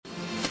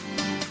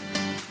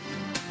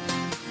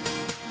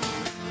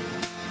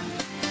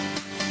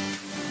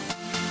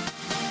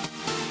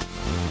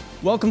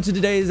Welcome to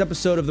today's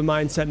episode of the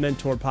Mindset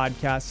Mentor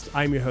Podcast.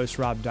 I'm your host,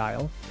 Rob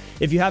Dial.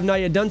 If you have not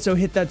yet done so,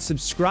 hit that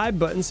subscribe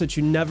button so that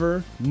you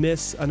never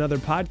miss another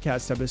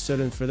podcast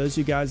episode. And for those of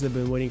you guys that have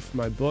been waiting for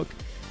my book,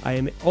 I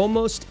am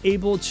almost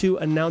able to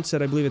announce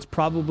it. I believe it's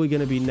probably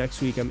going to be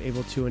next week. I'm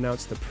able to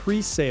announce the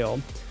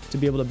pre-sale to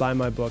be able to buy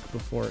my book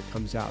before it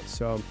comes out.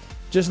 So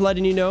just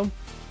letting you know,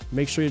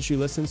 make sure that you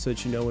listen so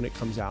that you know when it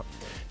comes out.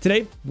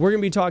 Today, we're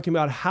going to be talking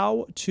about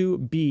how to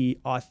be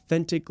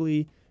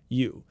authentically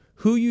you,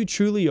 who you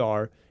truly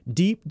are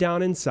deep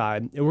down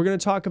inside. And we're going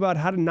to talk about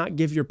how to not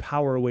give your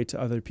power away to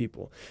other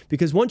people.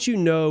 Because once you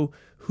know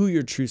who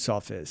your true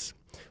self is,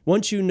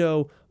 once you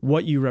know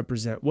what you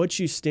represent, what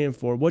you stand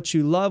for, what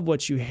you love,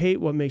 what you hate,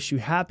 what makes you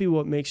happy,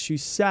 what makes you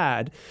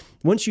sad,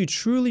 once you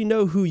truly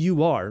know who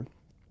you are,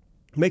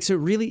 it makes it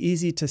really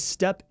easy to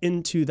step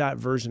into that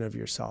version of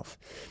yourself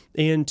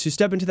and to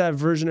step into that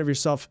version of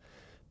yourself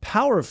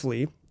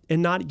powerfully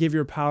and not give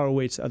your power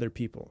away to other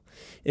people.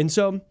 And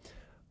so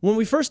when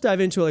we first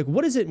dive into it, like,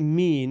 what does it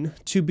mean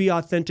to be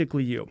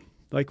authentically you?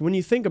 Like, when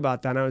you think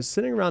about that, I was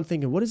sitting around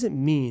thinking, what does it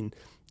mean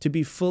to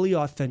be fully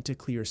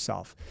authentically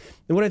yourself?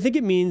 And what I think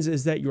it means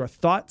is that your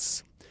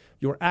thoughts,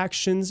 your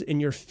actions,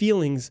 and your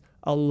feelings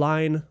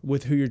align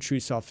with who your true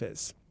self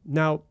is.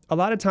 Now, a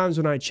lot of times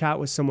when I chat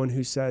with someone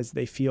who says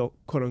they feel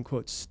quote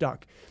unquote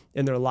stuck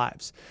in their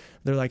lives,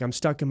 they're like, I'm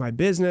stuck in my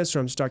business, or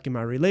I'm stuck in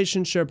my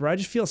relationship, or I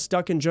just feel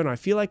stuck in general. I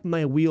feel like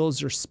my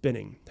wheels are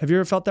spinning. Have you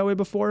ever felt that way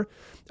before?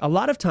 A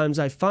lot of times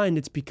I find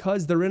it's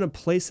because they're in a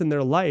place in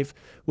their life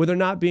where they're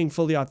not being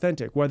fully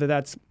authentic, whether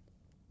that's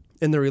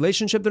in their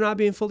relationship, they're not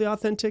being fully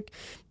authentic,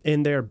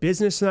 in their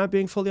business, they're not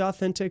being fully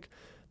authentic.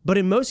 But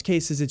in most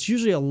cases, it's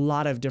usually a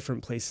lot of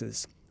different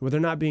places where they're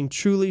not being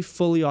truly,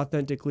 fully,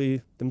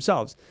 authentically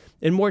themselves.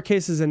 In more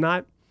cases than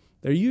not,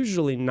 they're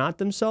usually not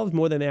themselves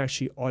more than they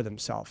actually are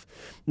themselves.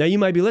 Now, you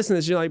might be listening to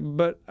this, you're like,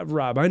 but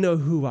Rob, I know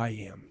who I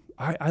am.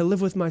 I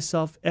live with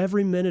myself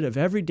every minute of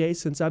every day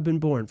since I've been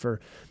born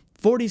for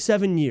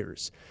 47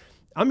 years.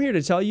 I'm here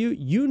to tell you,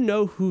 you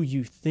know who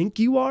you think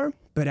you are,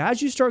 but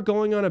as you start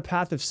going on a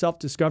path of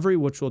self-discovery,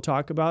 which we'll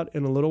talk about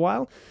in a little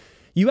while,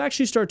 you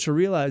actually start to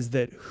realize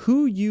that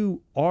who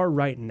you are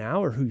right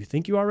now, or who you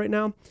think you are right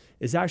now,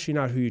 is actually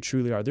not who you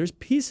truly are. There's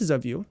pieces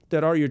of you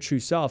that are your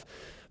true self,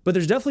 but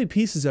there's definitely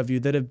pieces of you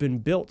that have been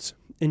built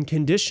and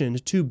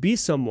conditioned to be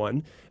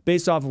someone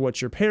based off of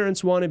what your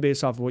parents wanted,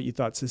 based off of what you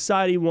thought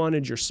society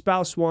wanted, your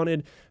spouse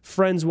wanted,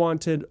 friends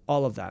wanted,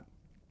 all of that.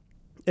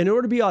 And in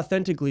order to be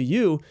authentically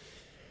you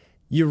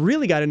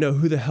really got to know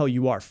who the hell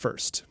you are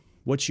first.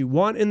 What you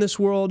want in this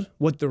world,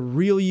 what the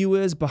real you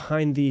is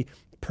behind the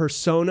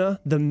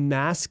persona, the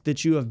mask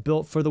that you have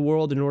built for the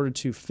world in order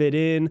to fit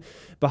in,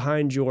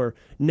 behind your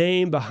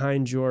name,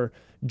 behind your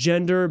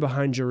gender,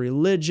 behind your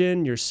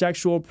religion, your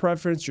sexual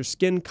preference, your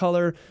skin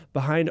color,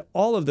 behind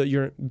all of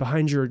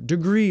behind your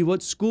degree,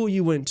 what school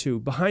you went to,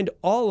 behind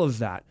all of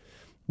that.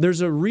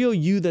 There's a real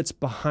you that's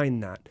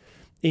behind that.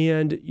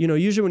 And,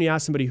 usually when you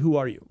ask somebody, who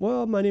are you?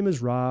 Well, my name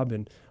is Rob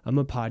and I'm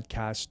a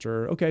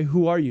podcaster. Okay,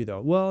 who are you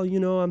though? Well,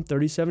 I'm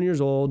 37 years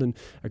old and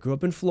I grew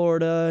up in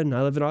Florida and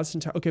I live in Austin.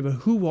 Okay, but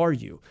who are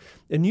you?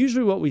 And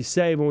usually what we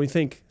say when we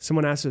think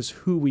someone asks us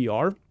who we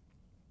are,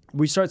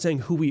 we start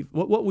saying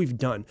what we've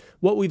done,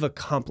 what we've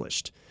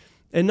accomplished.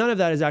 And none of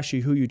that is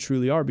actually who you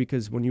truly are,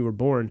 because when you were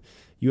born,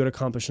 you had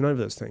accomplished none of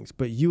those things.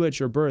 But you at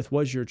your birth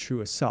was your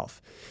truest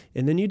self.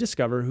 And then you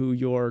discover who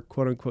you're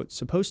quote unquote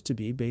supposed to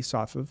be based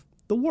off of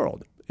the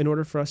world, in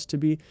order for us to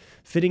be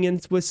fitting in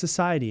with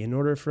society, in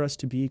order for us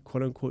to be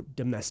quote unquote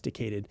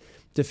domesticated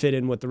to fit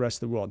in with the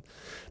rest of the world.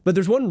 But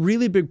there's one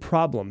really big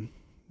problem.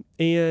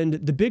 And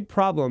the big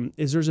problem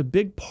is there's a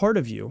big part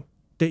of you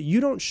that you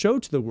don't show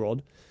to the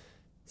world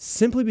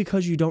simply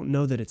because you don't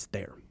know that it's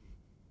there.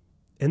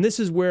 And this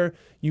is where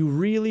you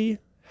really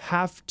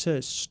have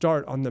to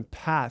start on the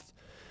path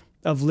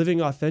of living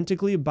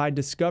authentically by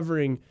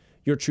discovering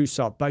your true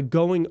self, by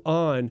going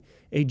on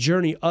a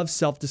journey of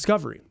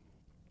self-discovery.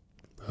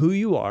 Who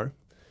you are,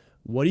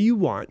 what do you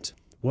want,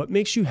 what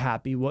makes you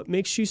happy, what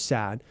makes you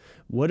sad,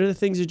 what are the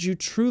things that you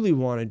truly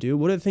want to do,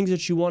 what are the things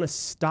that you want to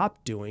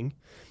stop doing,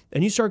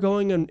 and you start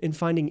going and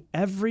finding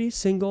every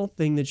single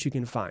thing that you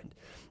can find.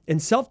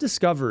 And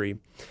self-discovery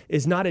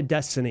is not a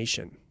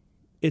destination.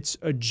 It's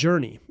a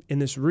journey, and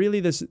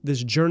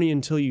this journey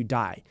until you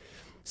die.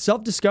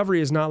 Self-discovery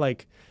is not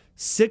like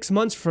 6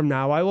 months from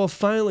now, I will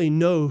finally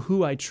know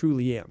who I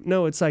truly am.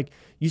 No, it's like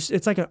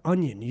an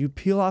onion. You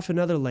peel off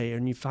another layer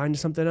and you find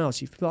something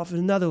else. You peel off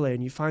another layer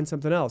and you find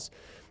something else.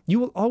 You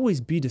will always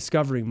be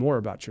discovering more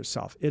about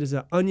yourself. It is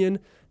an onion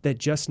that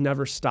just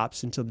never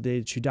stops until the day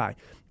that you die,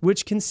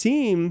 which can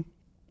seem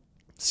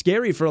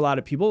scary for a lot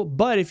of people,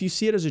 but if you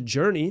see it as a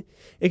journey,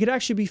 it could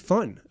actually be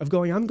fun of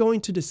going, I'm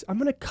going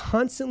to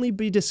constantly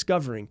be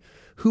discovering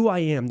who I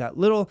am, that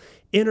little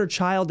inner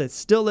child that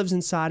still lives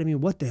inside of me,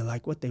 what they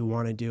like, what they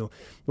want to do,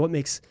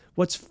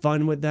 what's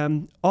fun with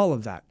them, all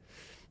of that.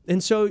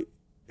 And so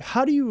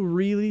how do you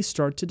really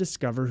start to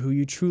discover who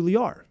you truly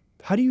are?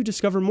 How do you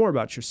discover more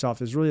about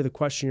yourself is really the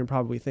question you're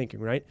probably thinking,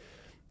 right?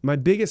 My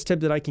biggest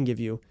tip that I can give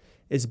you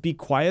is be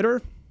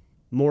quieter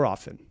more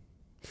often.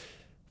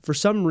 For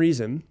some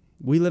reason,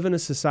 we live in a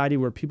society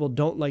where people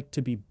don't like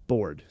to be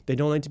bored. They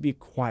don't like to be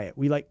quiet.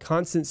 We like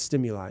constant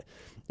stimuli.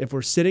 If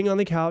we're sitting on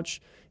the couch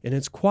and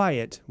it's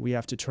quiet, we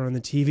have to turn on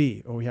the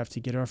TV or we have to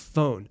get our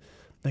phone.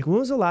 Like, when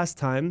was the last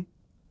time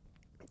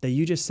that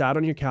you just sat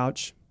on your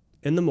couch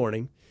in the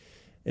morning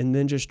and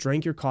then just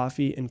drank your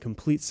coffee in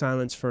complete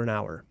silence for an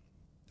hour?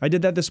 I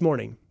did that this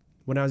morning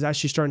when I was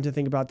actually starting to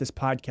think about this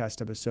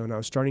podcast episode and I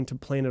was starting to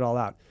plan it all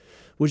out.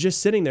 Was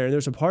just sitting there, and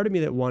there's a part of me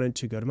that wanted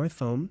to go to my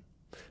phone,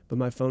 but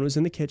my phone was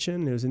in the kitchen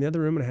and it was in the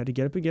other room and I had to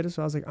get up and get it.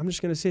 So I was like, I'm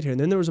just going to sit here. And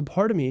then there was a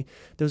part of me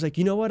that was like,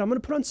 you know what? I'm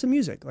going to put on some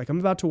music. Like, I'm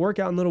about to work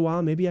out in a little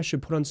while. Maybe I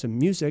should put on some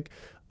music,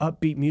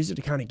 upbeat music,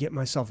 to kind of get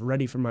myself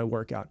ready for my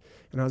workout.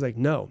 And I was like,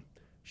 no,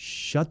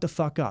 shut the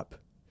fuck up.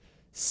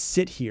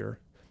 Sit here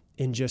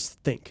and just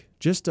think.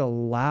 Just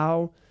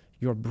allow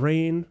your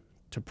brain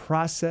to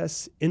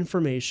process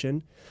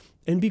information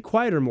and be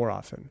quieter more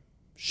often.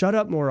 Shut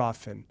up more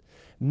often.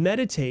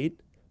 Meditate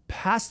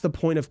past the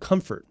point of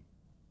comfort.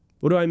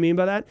 What do I mean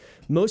by that?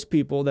 Most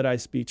people that I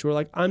speak to are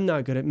like, I'm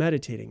not good at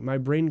meditating. My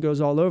brain goes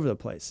all over the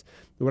place.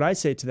 What I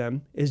say to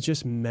them is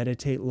just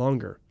meditate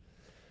longer.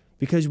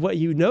 Because what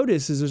you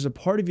notice is there's a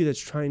part of you that's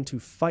trying to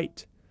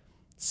fight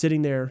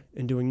sitting there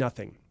and doing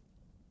nothing.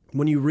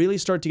 When you really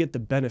start to get the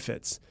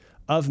benefits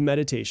of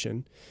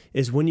meditation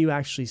is when you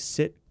actually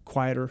sit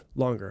quieter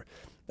longer.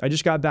 I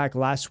just got back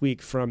last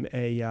week from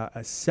a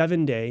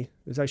 7-day,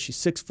 it was actually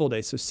 6 full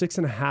days, so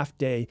 6.5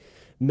 day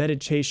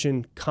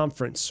meditation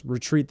conference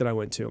retreat that I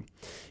went to.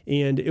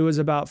 And it was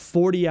about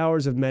 40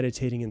 hours of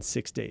meditating in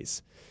 6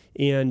 days.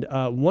 And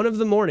one of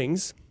the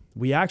mornings,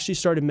 we actually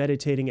started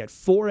meditating at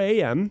 4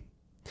 a.m.,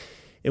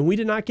 and we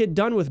did not get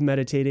done with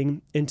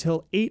meditating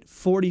until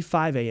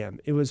 8:45 a.m.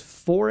 It was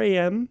 4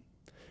 a.m.,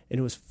 and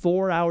it was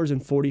 4 hours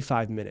and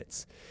 45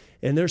 minutes.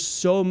 And there's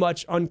so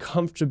much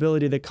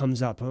uncomfortability that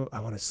comes up. Oh, I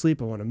want to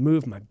sleep. I want to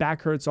move. My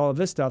back hurts, all of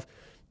this stuff.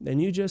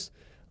 And you just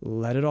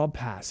let it all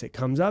pass. It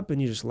comes up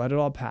and you just let it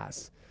all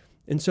pass.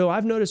 And so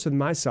I've noticed with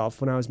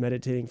myself when I was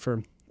meditating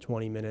for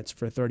 20 minutes,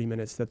 for 30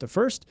 minutes, that the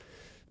first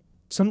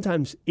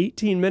sometimes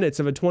 18 minutes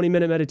of a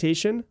 20-minute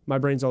meditation, my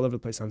brain's all over the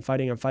place. I'm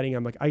fighting.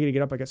 I'm like, I got to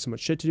get up. I got so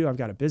much shit to do. I've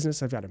got a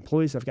business. I've got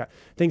employees. I've got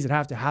things that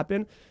have to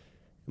happen.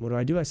 And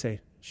what do? I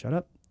say, shut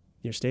up.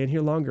 You're staying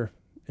here longer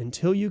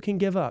until you can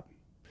give up.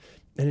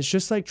 And it's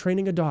just like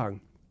training a dog.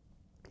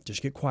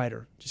 Just get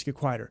quieter. Just get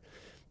quieter.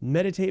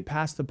 Meditate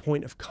past the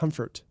point of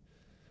comfort.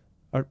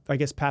 Or I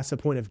guess past the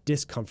point of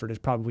discomfort is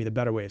probably the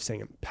better way of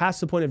saying it.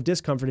 Past the point of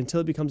discomfort until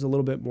it becomes a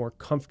little bit more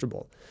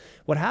comfortable.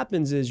 What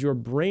happens is your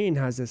brain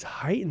has this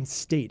heightened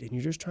state and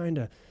you're just trying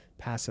to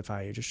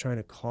pacify. You're just trying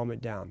to calm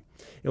it down.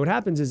 And what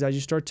happens is as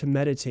you start to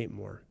meditate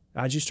more,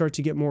 as you start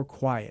to get more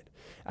quiet,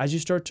 as you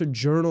start to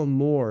journal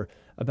more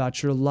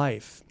about your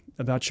life,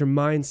 about your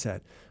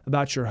mindset,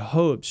 about your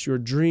hopes, your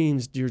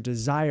dreams, your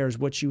desires,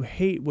 what you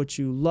hate, what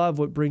you love,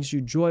 what brings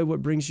you joy,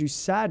 what brings you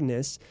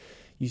sadness,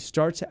 you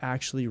start to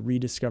actually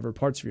rediscover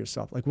parts of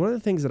yourself. Like one of the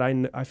things that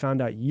I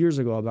found out years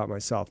ago about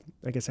myself,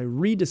 I guess I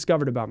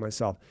rediscovered about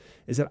myself,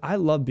 is that I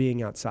love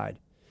being outside.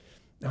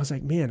 I was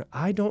like, man,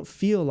 I don't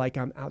feel like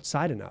I'm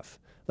outside enough.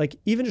 Like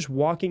even just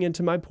walking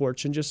into my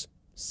porch and just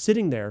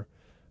sitting there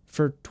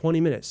for 20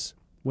 minutes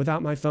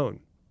without my phone,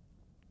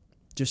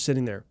 just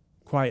sitting there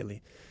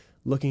quietly,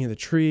 looking at the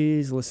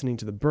trees, listening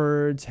to the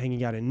birds,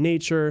 hanging out in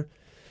nature.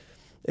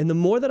 And the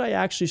more that I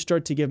actually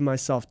start to give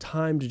myself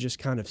time to just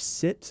kind of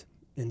sit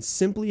and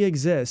simply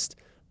exist,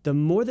 the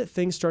more that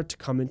things start to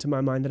come into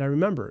my mind that I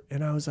remember.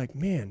 And I was like,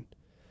 man,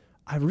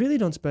 I really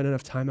don't spend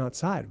enough time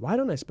outside. Why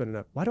don't I spend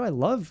enough? Why do I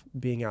love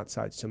being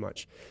outside so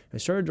much? I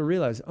started to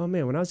realize, oh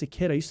man, when I was a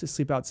kid, I used to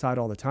sleep outside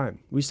all the time.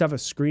 We used to have a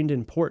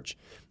screened-in porch.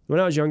 When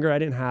I was younger, I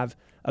didn't have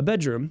a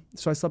bedroom,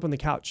 so I slept on the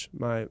couch.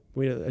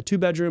 We had a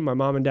 2-bedroom. My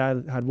mom and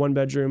dad had 1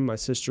 bedroom. My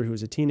sister, who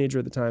was a teenager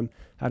at the time,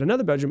 had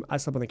another bedroom. I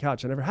slept on the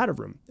couch. I never had a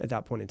room at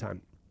that point in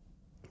time,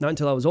 not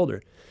until I was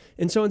older.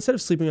 And so instead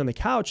of sleeping on the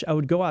couch, I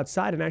would go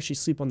outside and actually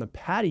sleep on the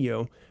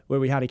patio where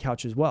we had a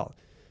couch as well.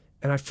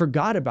 And I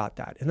forgot about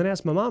that. And then I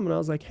asked my mom and I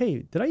was like,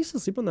 hey, did I used to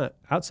sleep on the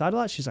outside a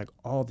lot? She's like,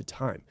 all the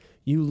time.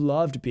 You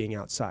loved being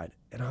outside.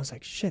 And I was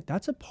like, shit,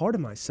 that's a part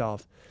of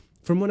myself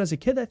from when I was a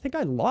kid that I think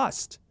I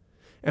lost.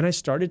 And I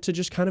started to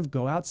just kind of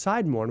go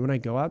outside more. And when I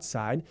go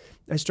outside,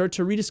 I start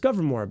to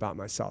rediscover more about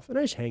myself and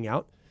I just hang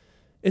out.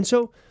 And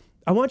so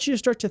I want you to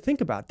start to think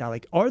about that.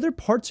 Like, are there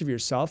parts of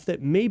yourself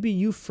that maybe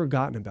you've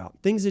forgotten about?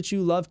 Things that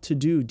you love to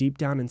do deep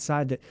down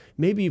inside that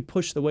maybe you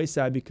push the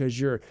wayside because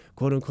you're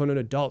quote unquote an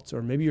adult,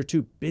 or maybe you're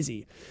too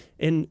busy.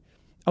 And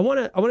I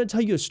want to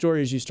tell you a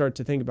story as you start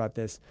to think about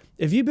this.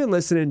 If you've been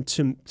listening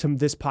to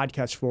this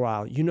podcast for a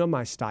while, you know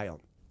my style.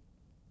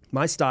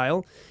 My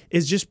style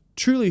is just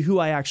truly who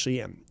I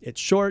actually am. It's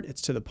short,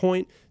 it's to the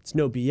point, it's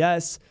no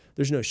BS,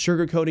 there's no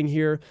sugarcoating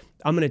here.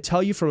 I'm going to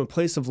tell you from a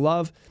place of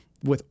love,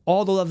 with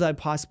all the love that I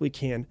possibly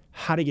can,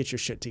 how to get your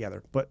shit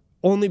together, but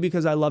only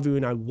because I love you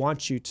and I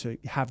want you to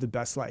have the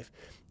best life.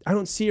 I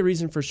don't see a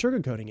reason for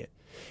sugarcoating it.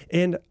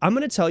 And I'm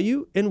going to tell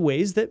you in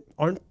ways that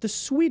aren't the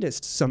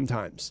sweetest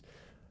sometimes.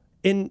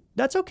 And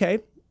that's okay,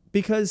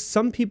 because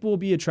some people will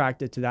be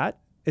attracted to that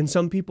and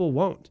some people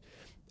won't.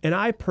 And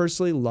I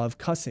personally love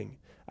cussing.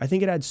 I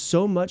think it adds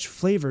so much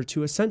flavor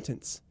to a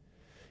sentence.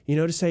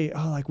 To say,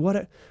 oh, like what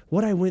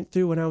I went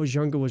through when I was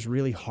younger was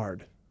really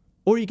hard.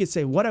 Or you could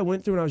say, what I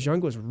went through when I was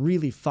younger was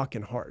really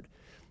fucking hard.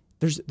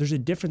 There's a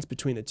difference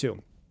between the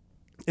two.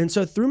 And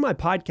so through my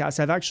podcast,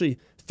 I've actually,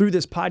 through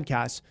this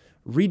podcast,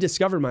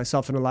 rediscovered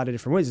myself in a lot of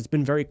different ways. It's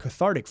been very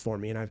cathartic for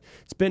me. And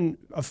it's been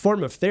a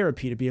form of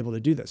therapy to be able to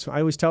do this. So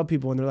I always tell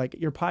people when they're like,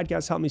 your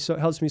podcast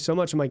helps me so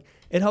much. I'm like,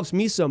 it helps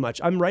me so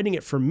much. I'm writing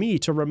it for me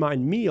to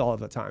remind me all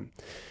the time.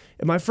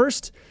 In my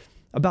first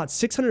about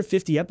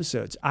 650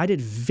 episodes, I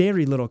did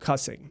very little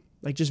cussing,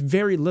 like just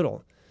very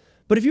little.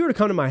 But if you were to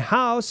come to my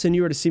house and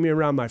you were to see me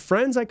around my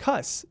friends, I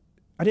cuss.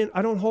 I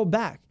don't hold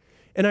back.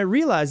 And I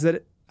realized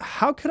that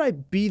how could I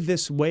be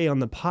this way on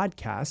the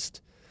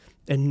podcast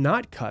and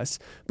not cuss?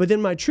 But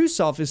then my true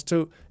self is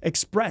to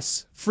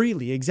express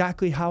freely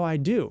exactly how I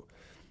do.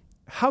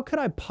 How could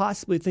I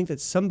possibly think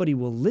that somebody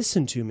will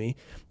listen to me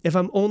if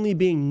I'm only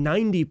being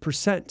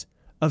 90%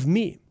 of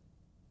me?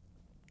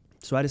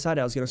 So I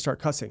decided I was going to start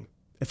cussing.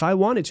 If I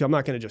wanted to, I'm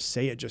not going to just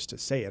say it just to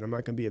say it. I'm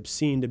not going to be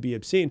obscene to be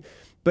obscene.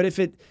 But if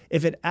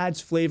it adds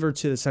flavor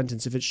to the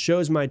sentence, if it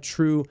shows my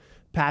true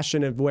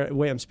passion of the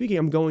way I'm speaking,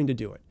 I'm going to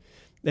do it.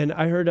 And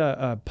I heard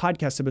a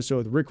podcast episode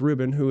with Rick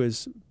Rubin, who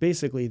is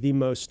basically the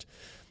most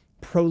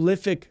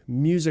prolific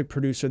music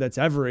producer that's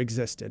ever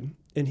existed.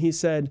 And he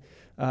said,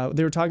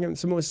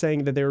 someone was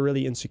saying that they were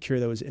really insecure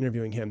that was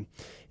interviewing him.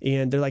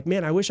 And they're like,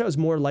 man, I wish I was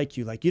more like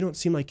you. Like, you don't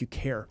seem like you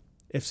care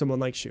if someone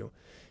likes you.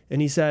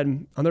 And he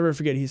said, I'll never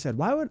forget, he said,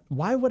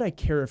 why would I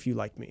care if you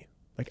like me?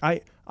 Like,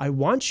 I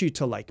want you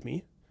to like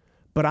me,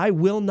 but I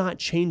will not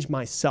change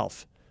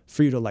myself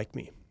for you to like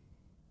me.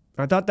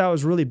 And I thought that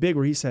was really big,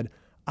 where he said,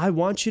 I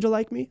want you to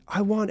like me.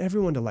 I want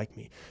everyone to like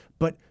me.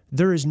 But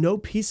there is no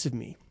piece of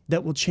me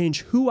that will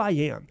change who I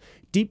am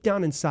deep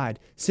down inside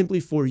simply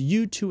for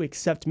you to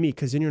accept me,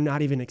 because then you're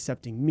not even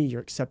accepting me.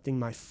 You're accepting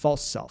my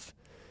false self.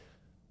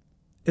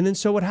 And then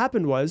so what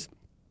happened was,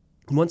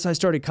 once I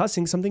started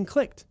cussing, something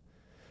clicked.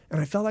 And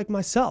I felt like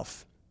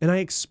myself. And I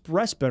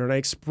expressed better, and I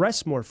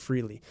expressed more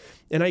freely.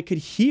 And I could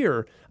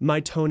hear my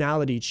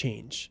tonality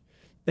change.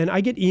 And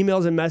I get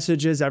emails and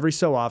messages every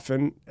so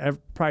often,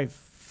 probably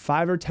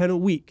 5 or 10 a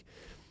week.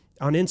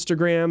 On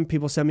Instagram,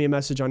 people send me a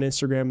message on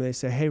Instagram and they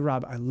say, hey,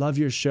 Rob, I love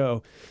your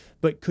show,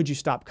 but could you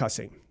stop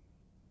cussing?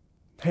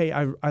 Hey,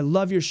 I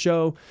love your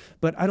show,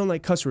 but I don't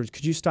like cuss words.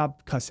 Could you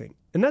stop cussing?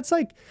 And that's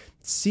like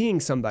seeing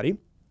somebody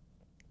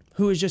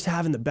who is just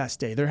having the best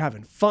day. They're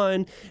having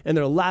fun and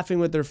they're laughing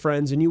with their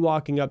friends, and you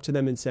walking up to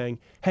them and saying,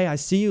 hey, I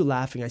see you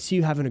laughing. I see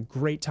you having a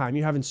great time.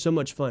 You're having so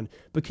much fun,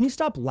 but can you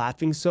stop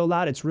laughing so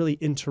loud? It's really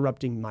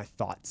interrupting my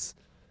thoughts.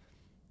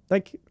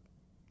 Like,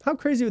 how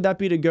crazy would that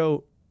be to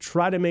go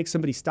try to make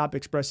somebody stop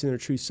expressing their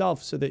true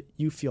self so that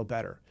you feel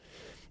better?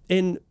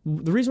 And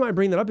the reason why I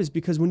bring that up is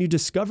because when you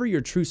discover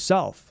your true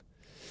self,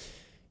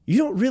 you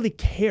don't really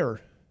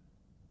care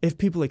if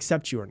people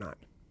accept you or not.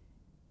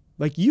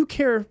 Like, you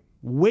care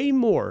way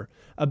more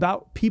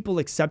about people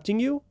accepting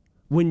you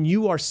when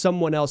you are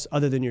someone else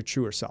other than your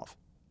truer self,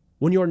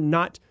 when you're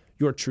not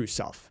your true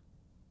self,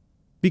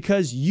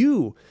 because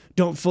you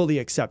don't fully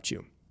accept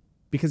you,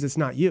 because it's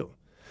not you.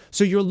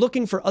 So you're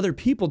looking for other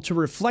people to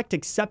reflect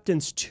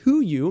acceptance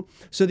to you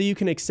so that you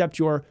can accept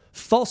your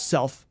false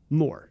self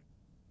more.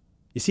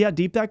 You see how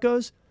deep that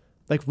goes?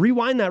 Like,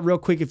 rewind that real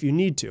quick if you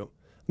need to.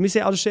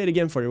 I'll just say it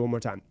again for you one more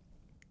time.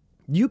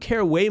 You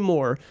care way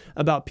more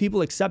about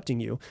people accepting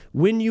you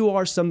when you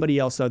are somebody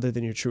else other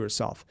than your truer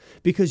self,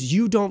 because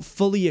you don't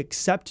fully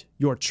accept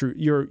your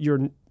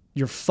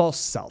false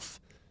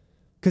self,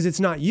 because it's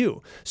not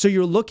you. So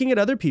you're looking at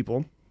other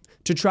people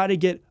to try to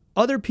get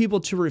other people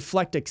to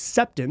reflect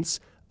acceptance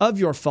of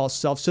your false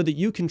self so that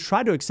you can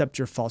try to accept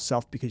your false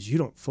self, because you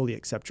don't fully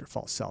accept your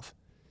false self.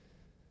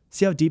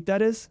 See how deep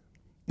that is?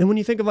 And when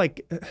you think of,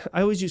 like,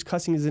 I always use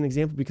cussing as an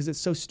example because it's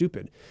so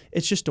stupid.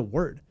 It's just a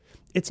word.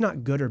 It's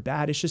not good or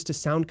bad. It's just a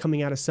sound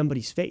coming out of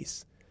somebody's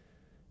face.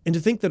 And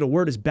to think that a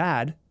word is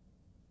bad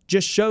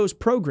just shows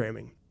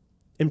programming.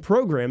 And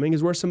programming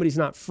is where somebody's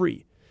not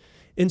free.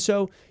 And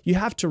so you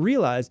have to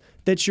realize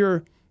that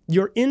your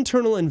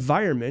internal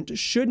environment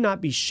should not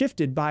be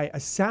shifted by a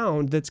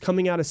sound that's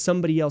coming out of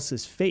somebody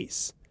else's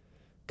face.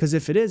 Because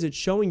if it is, it's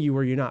showing you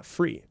where you're not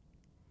free.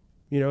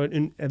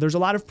 And there's a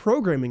lot of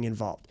programming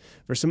involved.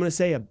 For someone to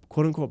say a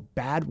quote unquote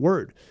bad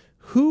word,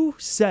 who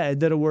said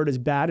that a word is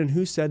bad and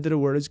who said that a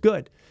word is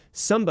good?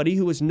 Somebody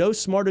who was no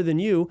smarter than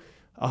you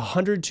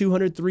 100,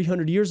 200,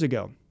 300 years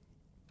ago.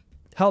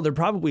 Hell, they're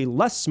probably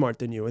less smart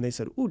than you. And they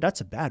said, ooh,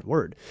 that's a bad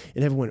word.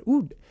 And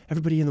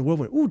everybody in the world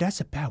went, ooh,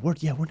 that's a bad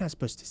word. Yeah, we're not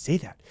supposed to say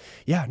that.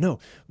 Yeah, no,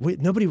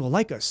 nobody will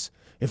like us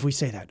if we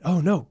say that.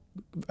 Oh no,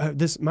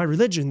 my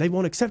religion, they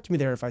won't accept me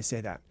there if I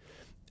say that.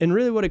 And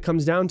really what it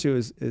comes down to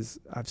is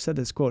I've said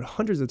this quote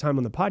hundreds of times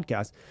on the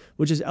podcast,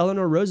 which is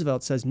Eleanor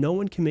Roosevelt says, no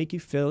one can make you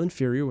feel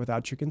inferior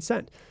without your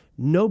consent.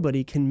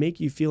 Nobody can make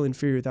you feel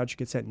inferior without your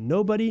consent.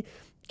 Nobody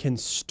can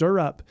stir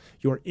up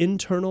your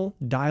internal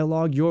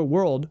dialogue, your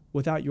world,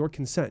 without your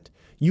consent.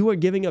 You are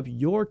giving up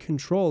your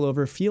control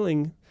over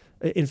feeling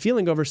in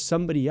feeling over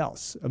somebody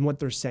else and what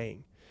they're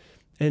saying.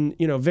 And,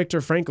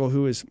 Viktor Frankl,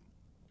 who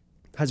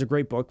has a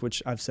great book,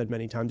 which I've said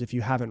many times, if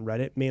you haven't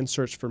read it, Man's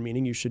Search for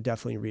Meaning, you should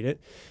definitely read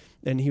it.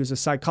 And he was a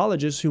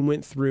psychologist who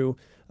went through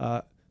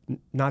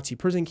Nazi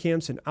prison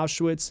camps in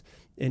Auschwitz,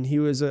 and he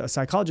was a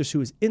psychologist who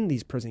was in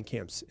these prison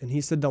camps. And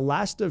he said the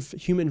last of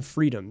human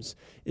freedoms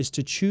is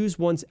to choose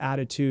one's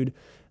attitude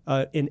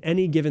in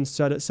any given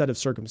set of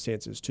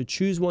circumstances, to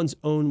choose one's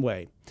own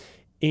way.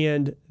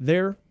 And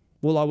there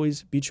will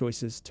always be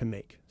choices to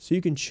make. So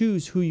you can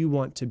choose who you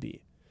want to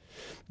be.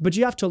 But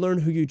you have to learn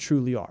who you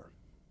truly are.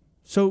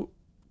 So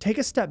take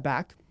a step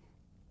back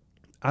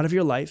out of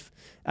your life,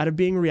 out of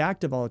being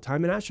reactive all the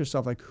time, and ask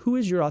yourself, who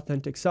is your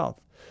authentic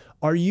self?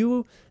 Are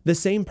you the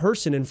same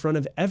person in front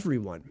of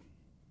everyone?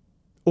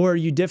 Or are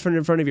you different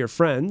in front of your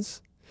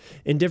friends,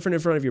 and different in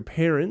front of your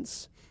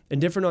parents,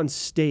 and different on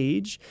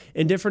stage,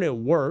 and different at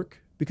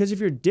work? Because if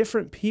you're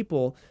different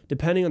people,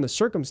 depending on the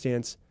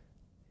circumstance,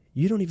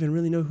 you don't even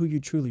really know who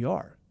you truly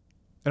are.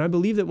 And I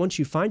believe that once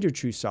you find your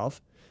true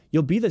self,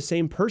 you'll be the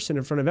same person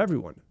in front of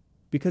everyone,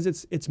 because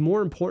it's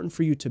more important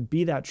for you to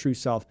be that true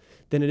self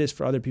than it is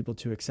for other people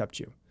to accept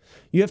you.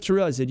 You have to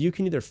realize that you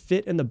can either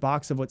fit in the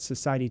box of what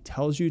society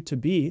tells you to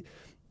be,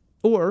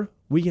 or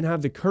we can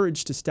have the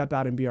courage to step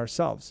out and be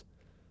ourselves.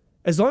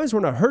 As long as we're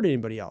not hurting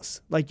anybody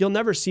else. You'll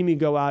never see me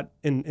go out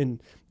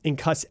and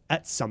cuss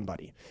at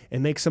somebody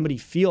and make somebody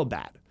feel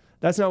bad.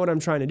 That's not what I'm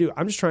trying to do.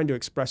 I'm just trying to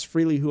express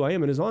freely who I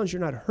am. And as long as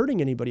you're not hurting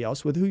anybody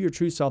else with who your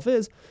true self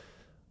is,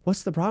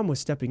 what's the problem with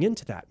stepping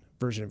into that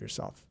version of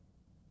yourself?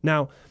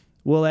 Now,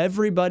 will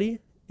everybody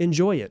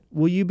enjoy it?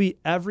 Will you be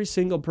every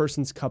single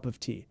person's cup of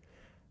tea?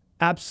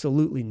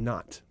 Absolutely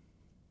not.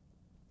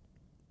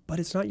 But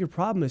it's not your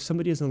problem if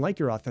somebody doesn't like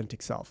your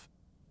authentic self.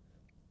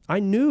 I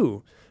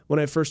knew when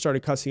I first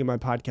started cussing in my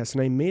podcast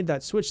and I made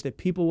that switch that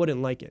people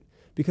wouldn't like it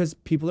because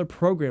people are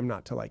programmed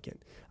not to like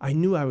it. I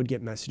knew I would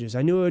get messages.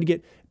 I knew I would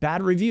get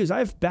bad reviews. I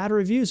have bad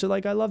reviews. They're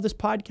I love this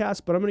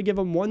podcast, but I'm going to give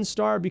him 1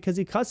 star because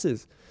he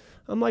cusses.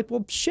 I'm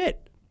well,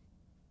 shit.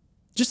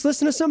 Just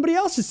listen to somebody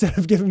else instead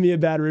of giving me a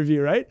bad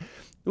review, right?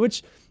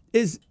 Which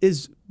is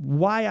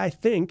why I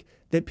think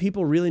that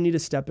people really need to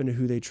step into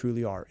who they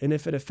truly are. And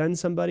if it offends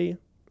somebody,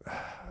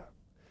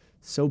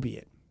 so be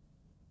it.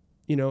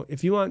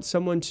 If you want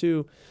someone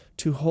to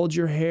hold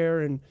your hair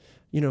and,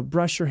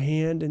 brush your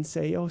hand and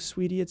say, oh,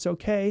 sweetie, it's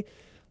okay.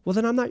 Well,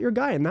 then I'm not your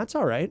guy, and that's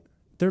all right.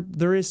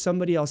 There is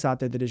somebody else out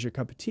there that is your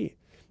cup of tea.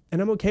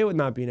 And I'm okay with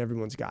not being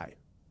everyone's guy.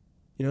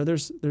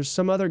 There's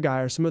some other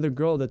guy or some other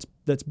girl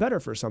that's better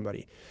for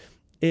somebody.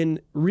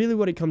 And really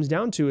what it comes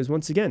down to is,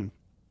 once again,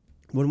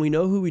 when we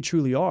know who we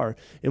truly are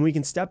and we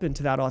can step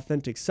into that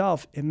authentic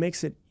self, it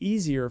makes it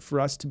easier for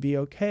us to be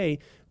okay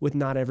with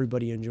not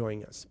everybody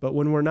enjoying us. But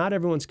when we're not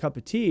everyone's cup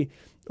of tea,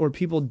 or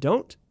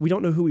we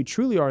don't know who we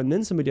truly are, and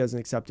then somebody doesn't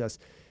accept us,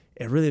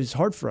 it really is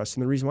hard for us.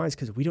 And the reason why is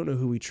because we don't know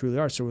who we truly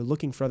are. So we're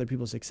looking for other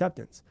people's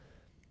acceptance.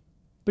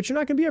 But you're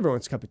not going to be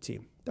everyone's cup of tea.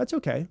 That's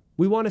okay.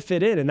 We want to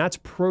fit in, and that's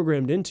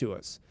programmed into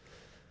us.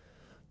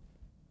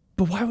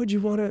 But why would you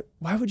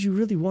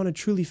really want to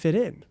truly fit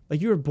in?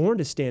 You were born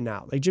to stand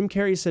out. Jim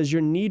Carrey says,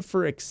 your need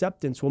for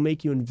acceptance will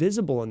make you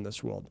invisible in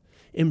this world.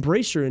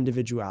 Embrace your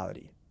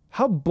individuality.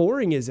 How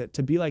boring is it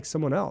to be like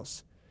someone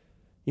else?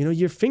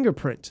 Your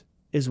fingerprint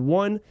is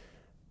 1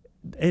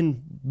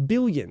 in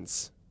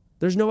billions.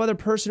 There's no other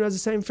person who has the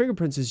same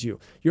fingerprints as you.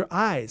 Your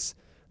eyes,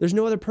 there's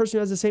no other person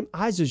who has the same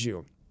eyes as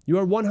you. You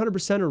are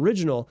 100%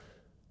 original.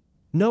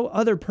 No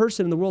other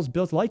person in the world is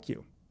built like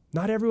you.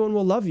 Not everyone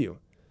will love you.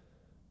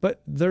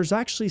 But there's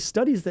actually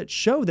studies that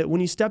show that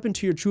when you step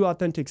into your true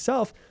authentic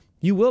self,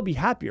 you will be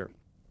happier.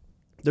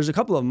 There's a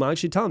couple of them. I'll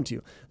actually tell them to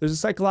you. There's a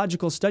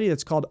psychological study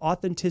that's called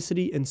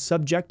Authenticity and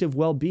Subjective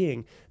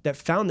Well-Being that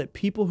found that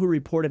people who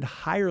reported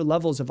higher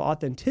levels of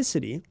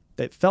authenticity,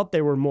 that felt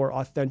they were more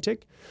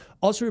authentic,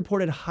 also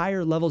reported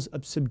higher levels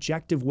of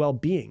subjective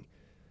well-being.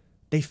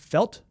 They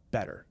felt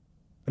better.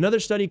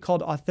 Another study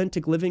called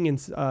Authentic Living in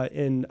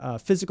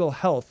Physical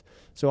Health,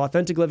 so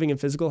Authentic Living in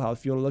Physical Health,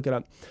 if you want to look it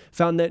up,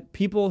 found that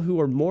people who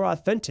were more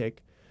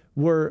authentic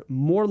were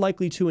more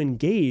likely to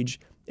engage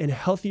in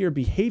healthier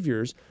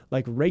behaviors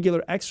like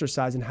regular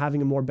exercise and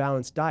having a more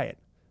balanced diet.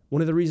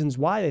 One of the reasons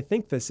why I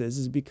think this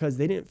is because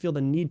they didn't feel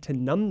the need to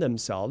numb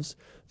themselves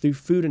through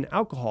food and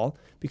alcohol,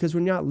 because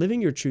when you're not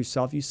living your true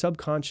self, you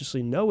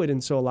subconsciously know it,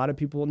 and so a lot of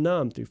people will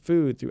numb through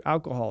food, through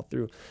alcohol,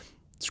 through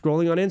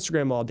scrolling on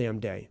Instagram all damn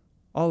day.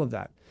 All of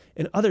that.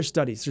 In other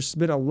studies, there's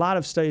been a lot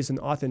of studies in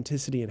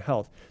authenticity and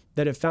health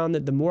that have found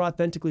that the more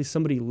authentically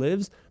somebody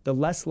lives, the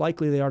less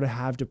likely they are to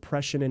have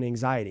depression and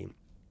anxiety.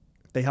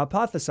 They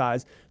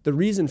hypothesize the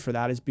reason for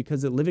that is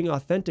because that living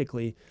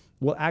authentically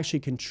will actually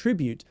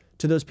contribute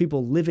to those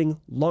people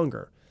living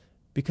longer,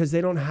 because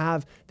they don't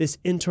have this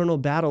internal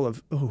battle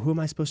of, oh, who am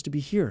I supposed to be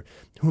here?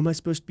 Who am I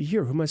supposed to be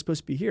here? Who am I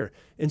supposed to be here?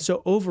 And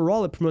so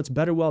overall, it promotes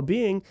better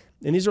well-being.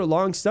 And these are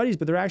long studies,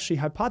 but they're actually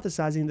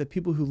hypothesizing that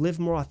people who live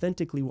more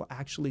authentically will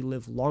actually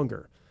live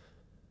longer.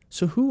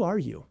 So who are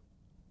you?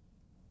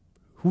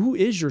 Who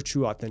is your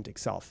true authentic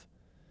self?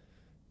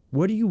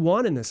 What do you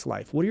want in this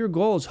life? What are your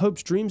goals,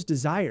 hopes, dreams,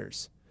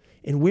 desires?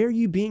 And where are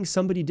you being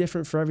somebody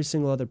different for every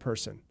single other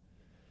person?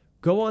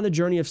 Go on the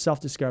journey of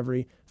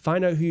self-discovery,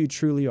 find out who you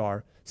truly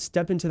are,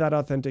 step into that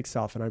authentic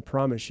self, and I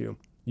promise you,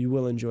 you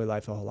will enjoy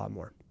life a whole lot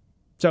more.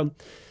 So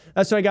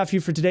that's what I got for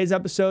you for today's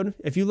episode.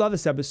 If you love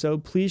this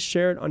episode, please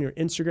share it on your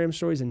Instagram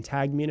stories and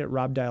tag me in it,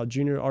 Rob Dial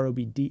Jr.,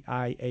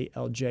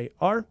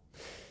 ROBDIALJR.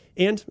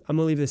 And I'm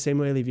going to leave it the same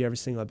way I leave you every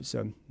single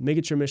episode. Make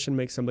it your mission to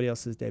make somebody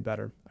else's day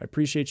better. I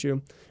appreciate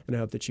you, and I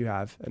hope that you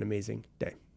have an amazing day.